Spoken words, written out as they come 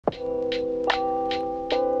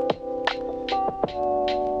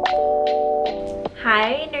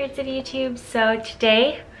Hi nerds of YouTube. So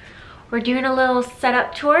today we're doing a little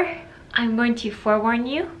setup tour. I'm going to forewarn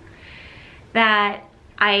you that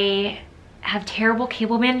I have terrible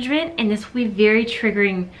cable management and this will be very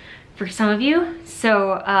triggering for some of you.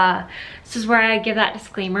 So this is where I give that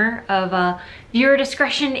disclaimer of viewer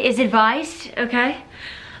discretion is advised, okay?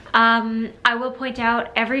 I will point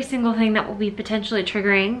out every single thing that will be potentially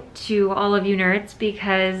triggering to all of you nerds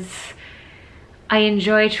because I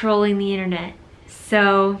enjoy trolling the internet.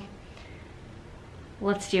 So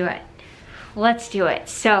let's do it. Let's do it.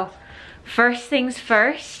 So first things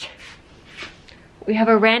first, we have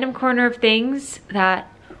a random corner of things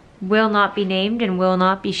that will not be named and will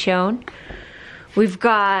not be shown. We've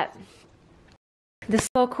got this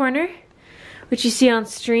little corner, which you see on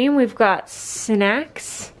stream. We've got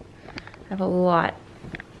snacks. I have a lot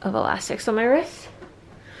of elastics on my wrist.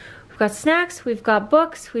 We've got snacks, we've got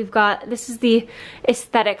books, we've got, this is the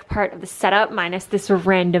aesthetic part of the setup minus this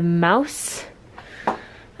random mouse.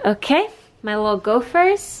 Okay, my little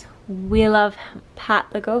gophers. We love Pat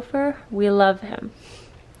the gopher. We love him.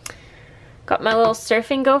 Got my little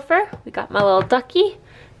surfing gopher. We got my little Ducky.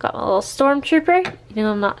 Got my little stormtrooper. Even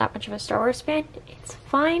though I'm not that much of a Star Wars fan, it's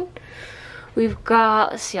fine. We've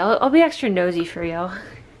got, let's see, I'll be extra nosy for you.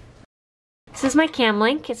 This is my cam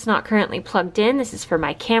link. It's not currently plugged in. This is for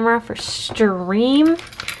my camera for stream.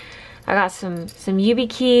 I got some UB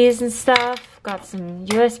keys and stuff. Got some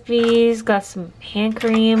USBs. Got some hand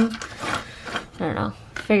cream. I don't know.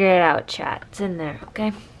 Figure it out, chat. It's in there,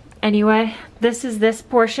 okay? Anyway, this is this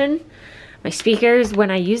portion. My speakers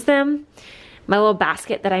when I use them. My little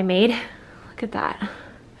basket that I made. Look at that.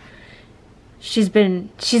 She's been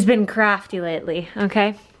crafty lately,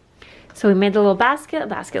 okay? So we made the little basket. The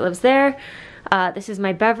basket lives there. This is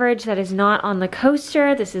my beverage that is not on the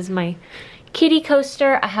coaster. This is my kitty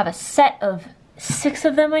coaster. I have a set of 6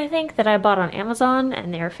 of them, I think, that I bought on Amazon,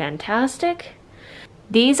 and they're fantastic.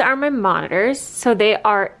 These are my monitors. So they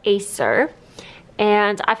are Acer,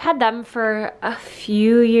 and I've had them for a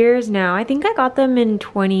few years now. I think I got them in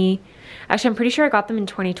actually I'm pretty sure I got them in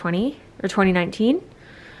 2020 or 2019,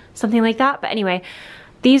 something like that. But anyway,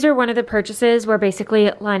 these are one of the purchases where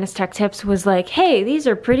basically Linus Tech Tips was like, hey, these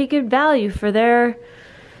are pretty good value for their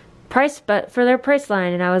price, but for their price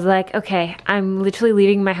line. And I was like, okay, I'm literally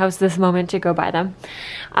leaving my house this moment to go buy them.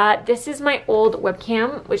 This is my old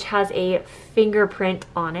webcam, which has a fingerprint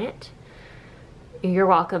on it. You're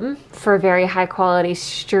welcome, for very high quality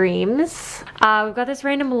streams. We've got this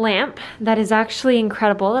random lamp that is actually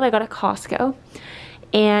incredible that I got at Costco.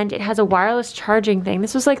 And it has a wireless charging thing.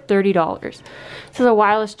 This was like $30. This is a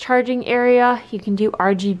wireless charging area. You can do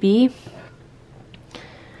RGB.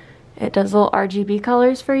 It does little RGB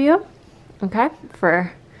colors for you, okay,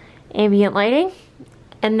 for ambient lighting.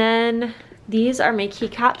 And then these are my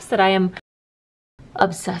keycaps that I am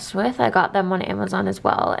obsessed with. I got them on Amazon as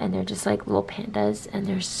well, and they're just like little pandas, and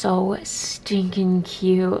they're so stinking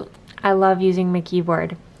cute. I love using my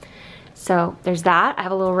keyboard. So there's that. I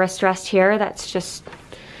have a little wrist rest here that's just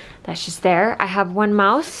there. I have one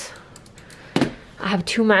mouse. I have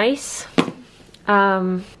 2 mice.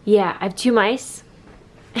 Yeah, I have 2 mice.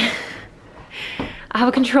 I have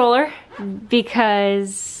a controller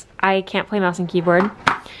because I can't play mouse and keyboard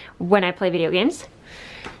when I play video games,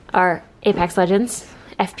 or Apex Legends,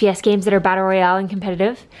 FPS games that are battle royale and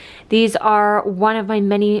competitive. These are one of my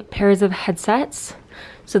many pairs of headsets.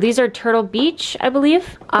 So these are Turtle Beach, I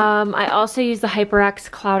believe. I also use the HyperX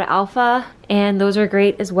Cloud Alpha, and those are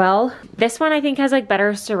great as well. This one I think has like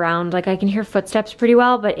better surround, like I can hear footsteps pretty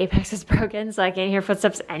well, but Apex is broken, so I can't hear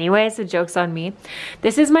footsteps anyway, so joke's on me.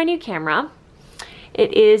 This is my new camera.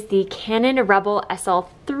 It is the Canon Rebel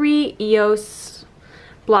SL3 EOS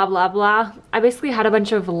blah blah blah. I basically had a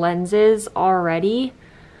bunch of lenses already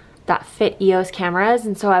that fit EOS cameras,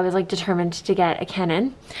 and so I was like determined to get a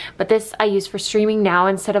Canon, but this I use for streaming now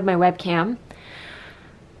instead of my webcam.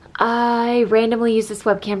 I randomly use this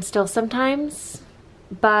webcam still sometimes,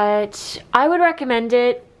 but I would recommend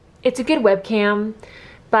it. It's a good webcam,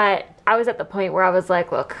 but I was at the point where I was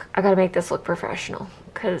like, look, I gotta make this look professional,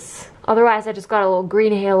 because otherwise I just got a little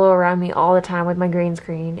green halo around me all the time with my green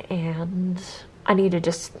screen, and I need to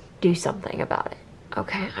just do something about it.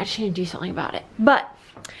 Okay, I just need to do something about it. But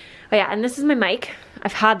oh yeah, and this is my mic.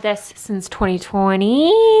 I've had this since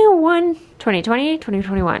 2021.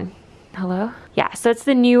 Hello? Yeah, so it's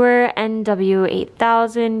the Neewer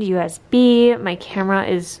NW-8000 USB. My camera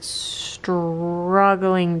is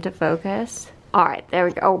struggling to focus. All right, there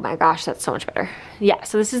we go. Oh my gosh, that's so much better. Yeah,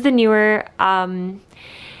 so this is the Neewer, and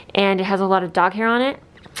it has a lot of dog hair on it.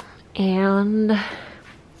 And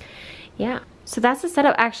yeah. So that's the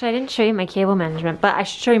setup. Actually, I didn't show you my cable management, but I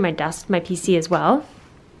should show you my PC as well.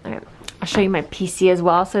 All right, I'll show you my PC as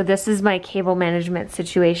well. So this is my cable management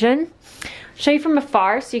situation. I'll show you from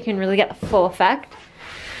afar so you can really get the full effect.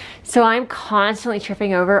 So I'm constantly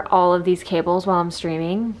tripping over all of these cables while I'm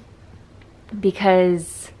streaming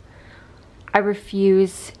because I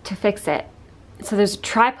refuse to fix it. So there's a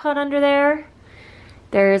tripod under there.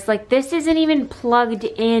 There's like, this isn't even plugged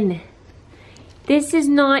in. This is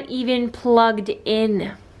not even plugged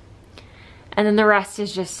in. And then the rest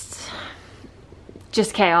is just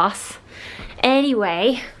chaos.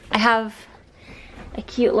 Anyway, I have a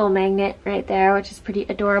cute little magnet right there, which is pretty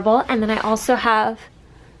adorable. And then I also have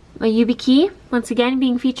my YubiKey, once again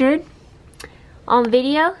being featured on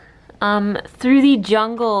video through the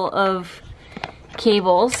jungle of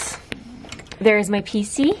cables. There is my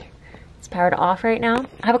PC. It's powered off right now.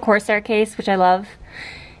 I have a Corsair case, which I love.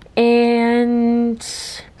 And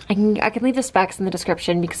I can leave the specs in the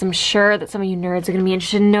description because I'm sure that some of you nerds are gonna be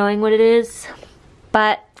interested in knowing what it is.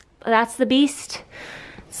 But that's the beast.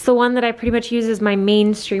 It's the one that I pretty much use as my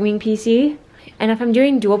main streaming PC. And if I'm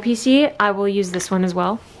doing dual PC, I will use this one as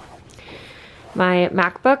well. My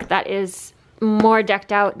MacBook, that is more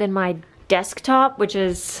decked out than my desktop, which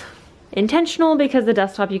is intentional because the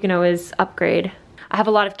desktop you can always upgrade. I have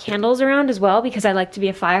a lot of candles around as well because I like to be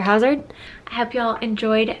a fire hazard. I hope y'all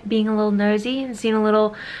enjoyed being a little nosy and seeing a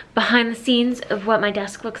little behind the scenes of what my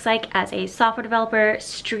desk looks like as a software developer,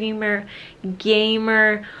 streamer,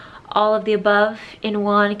 gamer, all of the above in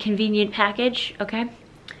one convenient package, okay?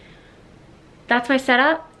 That's my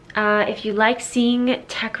setup. If you like seeing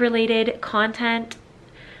tech-related content,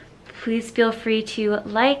 please feel free to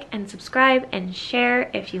like and subscribe and share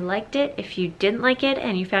if you liked it. If you didn't like it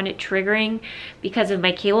and you found it triggering because of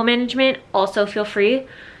my cable management, also feel free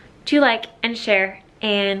to like and share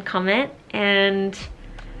and comment and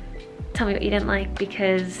tell me what you didn't like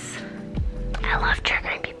because I love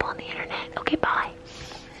triggering people on the internet. Okay, bye.